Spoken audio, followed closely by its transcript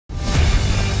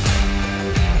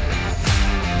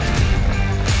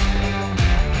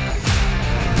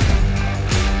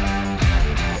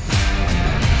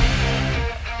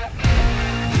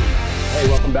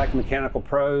back to Mechanical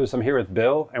Pros. I'm here with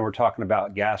Bill, and we're talking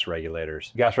about gas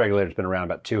regulators. Gas regulators been around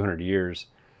about 200 years,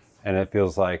 and it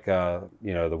feels like one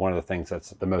of the things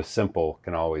that's the most simple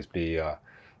can always be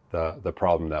the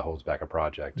problem that holds back a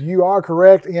project. You are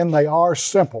correct, and they are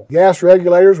simple. Gas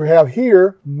regulators we have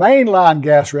here, mainline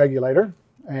gas regulator,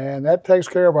 and that takes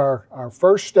care of our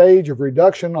first stage of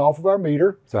reduction off of our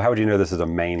meter. So how would you know this is a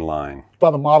main line? By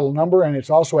the model number, and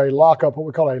it's also a lockup, what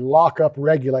we call a lockup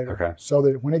regulator. Okay. So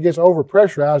that when it gets over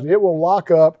pressurized, it will lock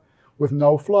up with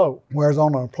no flow. Whereas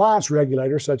on an appliance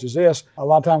regulator such as this, a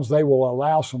lot of times they will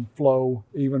allow some flow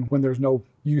even when there's no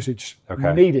usage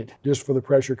needed, just for the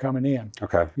pressure coming in.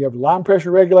 Okay. You have line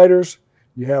pressure regulators,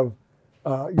 you have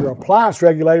your appliance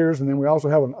regulators, and then we also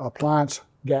have an appliance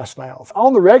gas valve.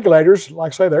 On the regulators,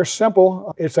 like I say, they're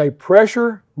simple. It's a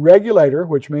pressure regulator,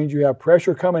 which means you have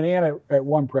pressure coming in at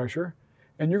one pressure,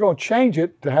 and you're going to change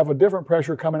it to have a different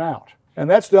pressure coming out. And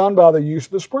that's done by the use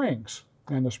of the springs.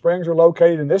 And the springs are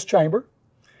located in this chamber,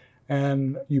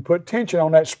 and you put tension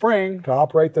on that spring to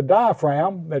operate the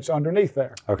diaphragm that's underneath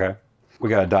there. Okay. We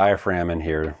got a diaphragm in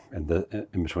here,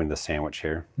 in between the sandwich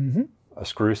here. Mm-hmm. A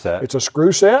screw set. It's a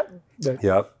screw set.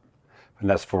 Yep. And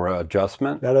that's for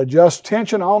adjustment? That adjusts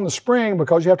tension on the spring,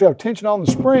 because you have to have tension on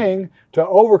the spring to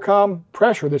overcome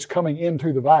pressure that's coming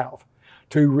into the valve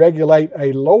to regulate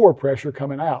a lower pressure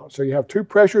coming out. So you have two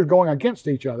pressures going against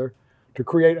each other to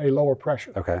create a lower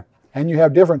pressure. Okay. And you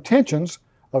have different tensions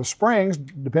of springs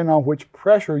depending on which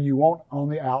pressure you want on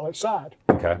the outlet side.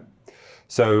 Okay.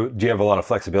 So do you have a lot of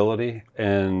flexibility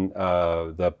in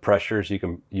the pressures you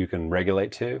can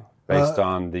regulate to? Based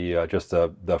on the just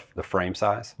the frame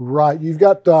size? Right. You've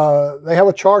got, they have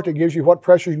a chart that gives you what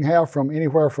pressure you can have from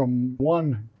anywhere from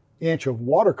 1 inch of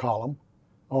water column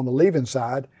on the leaving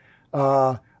side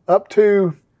up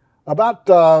to about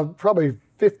probably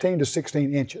 15 to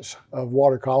 16 inches of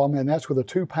water column, and that's with a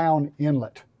 2-pound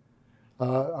inlet.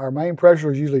 Our main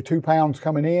pressure is usually 2 pounds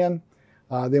coming in.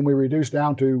 Then we reduce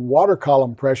down to water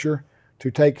column pressure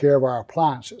to take care of our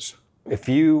appliances. If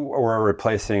you were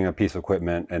replacing a piece of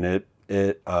equipment and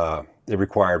it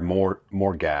required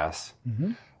more gas,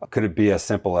 mm-hmm. Could it be as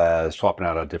simple as swapping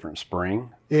out a different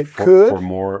spring? It could for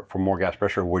more gas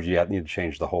pressure. Or would you need to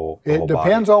change the whole? It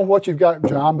depends on what you've got,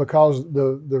 John, because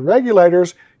the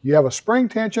regulators, you have a spring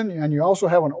tension and you also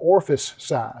have an orifice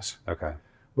size. Okay.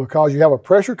 Because you have a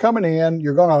pressure coming in,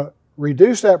 you're going to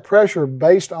reduce that pressure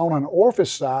based on an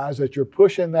orifice size that you're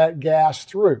pushing that gas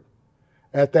through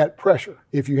at that pressure.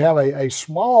 If you have a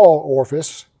small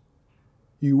orifice,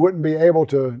 you wouldn't be able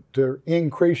to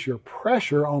increase your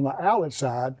pressure on the outlet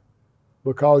side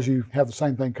because you have the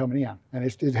same thing coming in. And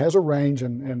it has a range,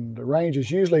 and the range is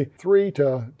usually 3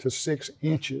 to 6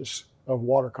 inches of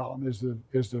water column is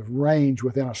the range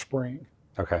within a spring.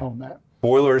 Okay. On that.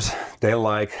 Boilers, they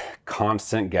like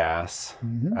constant gas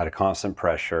mm-hmm. at a constant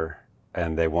pressure,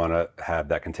 and they want to have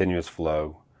that continuous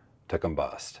flow to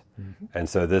combust. Mm-hmm. And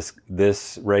so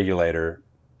this regulator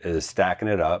is stacking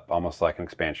it up almost like an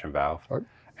expansion valve, right.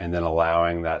 And then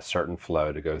allowing that certain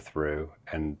flow to go through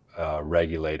and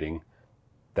regulating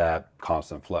that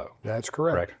constant flow. That's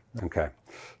correct. Okay.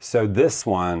 So this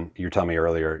one, you were telling me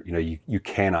earlier, you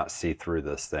cannot see through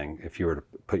this thing. If you were to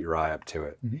put your eye up to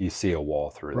it, mm-hmm. you see a wall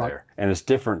through right. there. And it's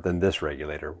different than this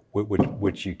regulator,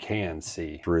 which you can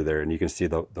see through there, and you can see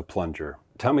the plunger.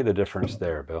 Tell me the difference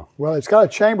there, Bill. Well, it's got a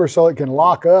chamber so it can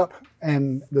lock up,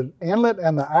 and the inlet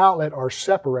and the outlet are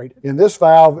separated. In this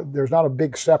valve, there's not a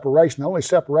big separation. The only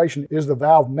separation is the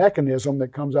valve mechanism that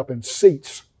comes up and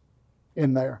seats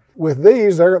in there. With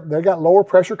these, they got lower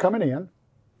pressure coming in,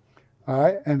 all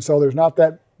right, and so there's not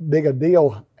that big a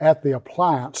deal at the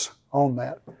appliance on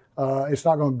that. It's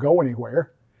not going to go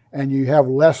anywhere, and you have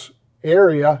less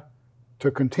area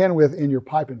to contend with in your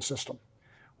piping system.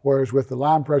 Whereas with the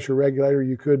line pressure regulator,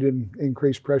 you could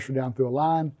increase pressure down through a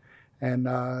line, and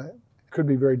it could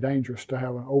be very dangerous to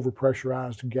have an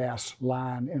overpressurized gas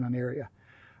line in an area.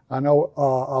 I know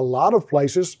a lot of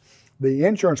places, the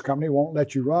insurance company won't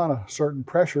let you run a certain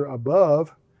pressure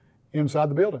above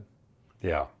inside the building.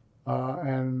 Yeah.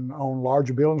 And on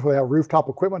larger buildings where they have rooftop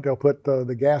equipment, they'll put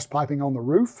the gas piping on the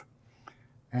roof,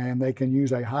 and they can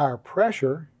use a higher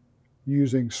pressure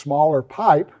using smaller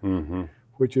pipe, mm-hmm.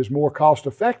 which is more cost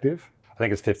effective. I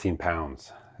think it's 15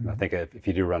 pounds. And I think if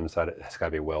you do run inside it, it's got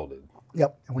to be welded.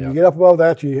 Yep. And when you get up above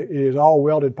that, it is all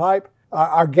welded pipe.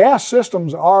 Our gas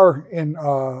systems are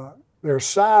they're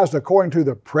sized according to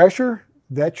the pressure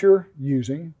that you're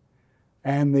using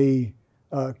and the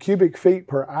cubic feet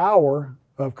per hour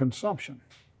of consumption.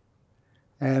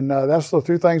 And that's the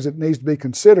two things that needs to be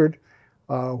considered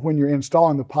when you're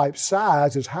installing the pipe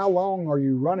size is how long are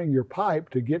you running your pipe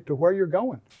to get to where you're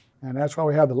going. And that's why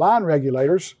we have the line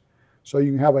regulators So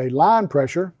you can have a line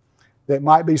pressure that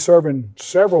might be serving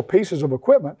several pieces of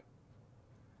equipment,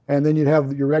 and then you'd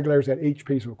have your regulators at each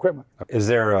piece of equipment. Is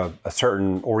there a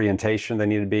certain orientation they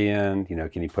need to be in? You know,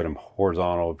 can you put them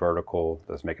horizontal, vertical?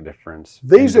 Does it make a difference?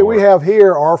 These that we have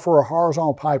here are for a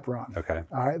horizontal pipe run. Okay.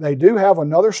 All right. They do have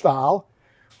another style,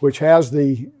 which has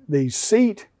the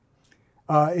seat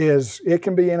it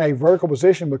can be in a vertical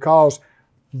position because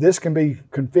this can be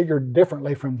configured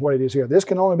differently from what it is here. This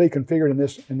can only be configured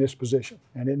in this position,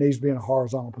 and it needs to be in a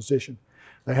horizontal position.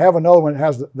 They have another one that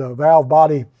has the valve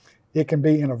body. It can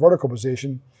be in a vertical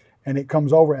position, and it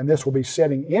comes over, and this will be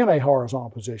setting in a horizontal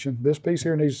position. This piece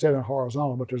here needs to set in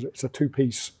horizontal, but it's a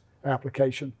two-piece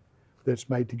application that's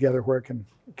made together where it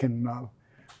can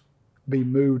be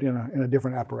moved in a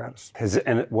different apparatus.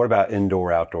 And what about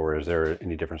indoor, outdoor? Is there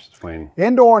any difference between?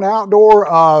 Indoor and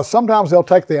outdoor, sometimes they'll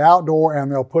take the outdoor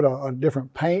and they'll put a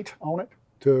different paint on it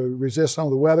to resist some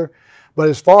of the weather. But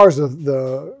as far as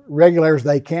the regulators,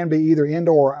 they can be either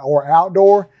indoor or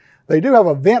outdoor. They do have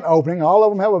a vent opening. All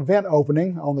of them have a vent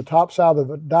opening on the top side of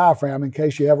the diaphragm in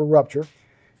case you have a rupture.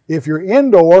 If you're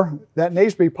indoor, that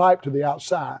needs to be piped to the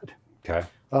outside. Okay.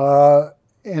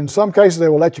 In some cases, they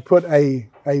will let you put a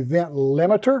vent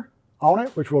limiter on it,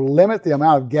 which will limit the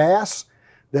amount of gas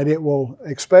that it will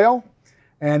expel.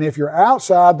 And if you're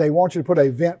outside, they want you to put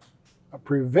a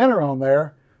preventer on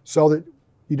there so that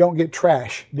you don't get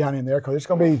trash down in there, because it's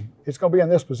going to be in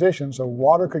this position, so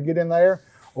water could get in there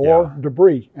or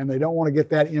debris, and they don't want to get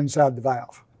that inside the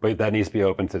valve. But that needs to be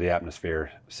open to the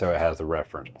atmosphere so it has a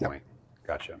reference point. Yep.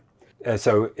 Gotcha.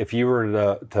 So if you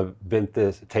were to vent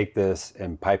this, take this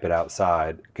and pipe it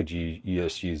outside, could you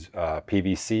just use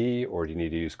PVC, or do you need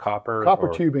to use copper?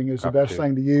 Copper tubing is the best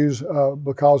thing to use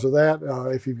because of that.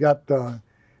 If you've got,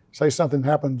 say something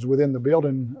happens within the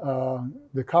building,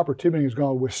 the copper tubing is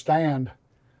going to withstand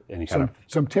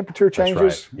some temperature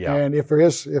changes. Right. Yeah. And if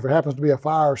it happens to be a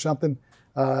fire or something,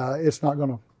 it's not going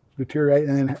to deteriorate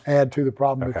and then add to the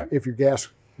problem if your gas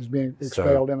is being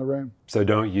expelled in the room. So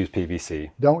don't use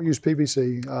PVC. Don't use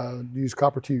PVC. Use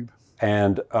copper tube.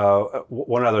 And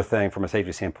one other thing from a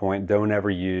safety standpoint, don't ever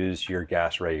use your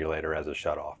gas regulator as a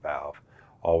shutoff valve.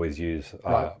 Always use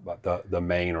the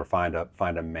main, or find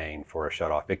a main for a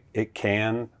shutoff. It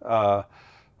can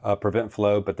prevent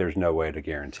flow, but there's no way to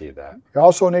guarantee that. You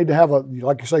also need to have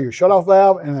like you say, your shutoff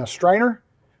valve and a strainer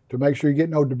to make sure you get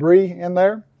no debris in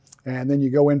there, and then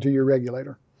you go into your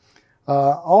regulator.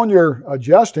 On your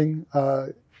adjusting,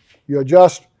 you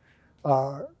adjust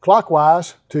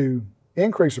clockwise to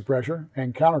increase the pressure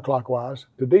and counterclockwise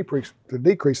to decrease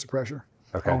the pressure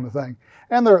on the thing.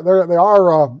 And they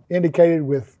are indicated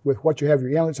with what you have,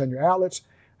 your inlets and your outlets.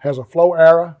 Has a flow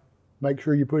arrow. Make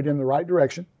sure you put it in the right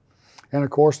direction. And of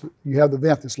course, you have the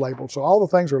vent that's labeled. So all the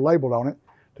things are labeled on it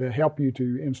to help you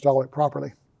to install it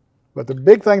properly. But the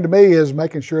big thing to me is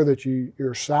making sure that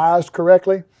you're sized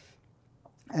correctly,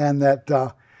 and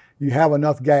that you have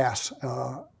enough gas,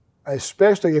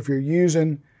 especially if you're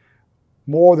using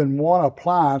more than one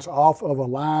appliance off of a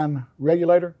line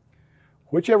regulator.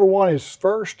 Whichever one is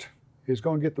first is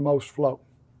going to get the most flow.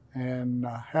 And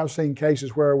I have seen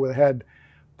cases where we had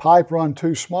pipe run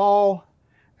too small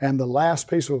and the last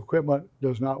piece of equipment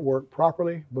does not work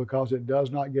properly because it does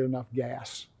not get enough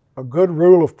gas. A good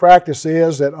rule of practice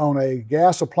is that on a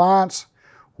gas appliance,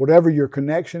 whatever your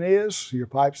connection is, your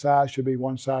pipe size should be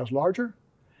one size larger.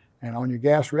 And on your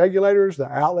gas regulators,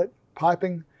 the outlet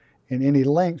piping in any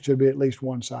length should be at least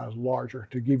one size larger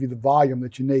to give you the volume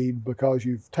that you need, because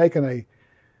you've taken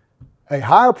a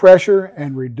higher pressure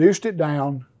and reduced it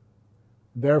down.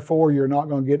 Therefore, you're not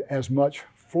going to get as much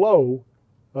flow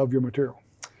of your material.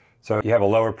 So you have a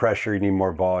lower pressure, you need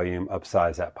more volume,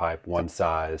 upsize that pipe one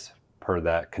size per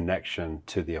that connection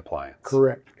to the appliance.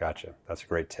 Correct. Gotcha. That's a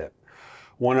great tip.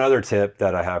 One other tip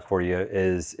that I have for you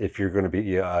is, if you're going to be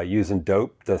using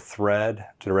dope, the thread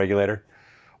to the regulator,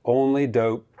 only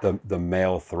dope the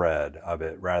male thread of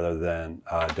it rather than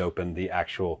doping the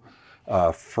actual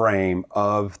frame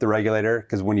of the regulator.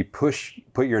 Because when you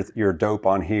put your dope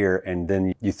on here and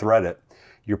then you thread it,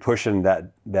 you're pushing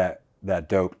that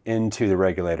dope into the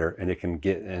regulator, and it can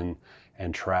get in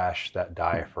and trash that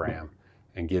diaphragm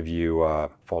and give you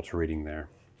faulty reading there.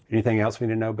 Anything else we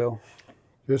need to know, Bill?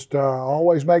 Just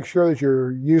always make sure that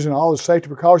you're using all the safety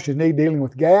precautions you need dealing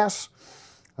with gas.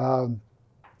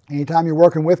 Anytime you're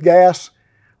working with gas,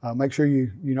 make sure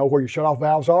you know where your shutoff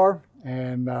valves are,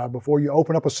 and before you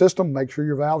open up a system, make sure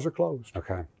your valves are closed.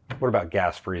 Okay. What about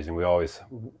gas freezing? We always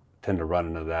tend to run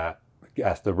into that.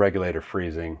 The regulator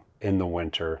freezing in the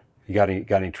winter. You got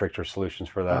any tricks or solutions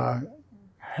for that?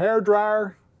 Hair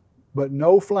dryer, but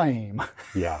no flame.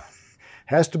 Yeah.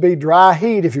 Has to be dry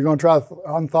heat if you're going to try to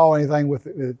unthaw anything with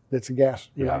it that's a gas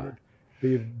related.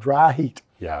 Be dry heat.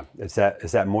 Yeah, it's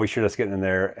that moisture that's getting in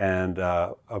there. And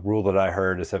a rule that I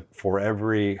heard is that for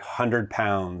every 100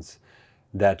 pounds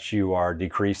that you are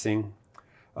decreasing,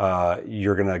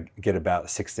 you're going to get about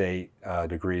 6 to 8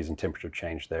 degrees in temperature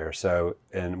change there. So,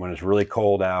 and when it's really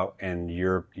cold out and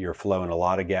you're flowing a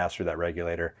lot of gas through that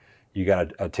regulator, you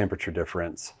got a temperature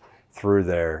difference through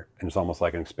there, and it's almost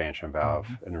like an expansion valve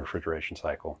in a refrigeration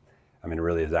cycle. I mean, it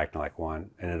really is acting like one,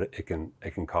 and it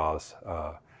can cause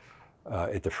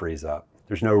it to freeze up.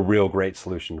 There's no real great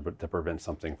solution to prevent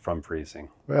something from freezing.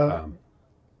 Well,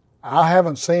 I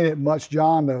haven't seen it much,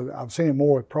 John. I've seen it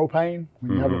more with propane.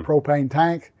 When you have a propane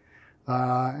tank,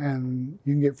 and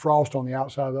you can get frost on the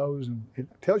outside of those, and it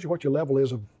tells you what your level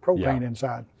is of propane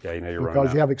inside. Yeah, you know you're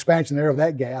because you have expansion there of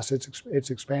that gas. It's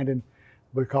expanding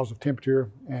because of temperature,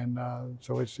 and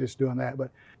so it's doing that.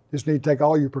 But just need to take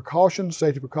all your precautions,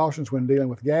 safety precautions when dealing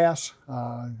with gas.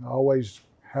 Always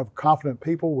have confident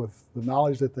people with the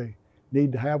knowledge that they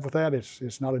need to have with that.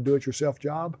 It's not a do-it-yourself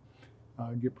job.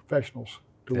 Get professionals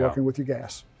to working with your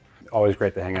gas. Always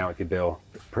great to hang out with you, Bill.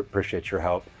 Appreciate your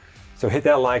help. So hit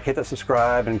that like, hit that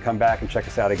subscribe, and come back and check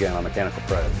us out again on Mechanical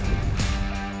Pros.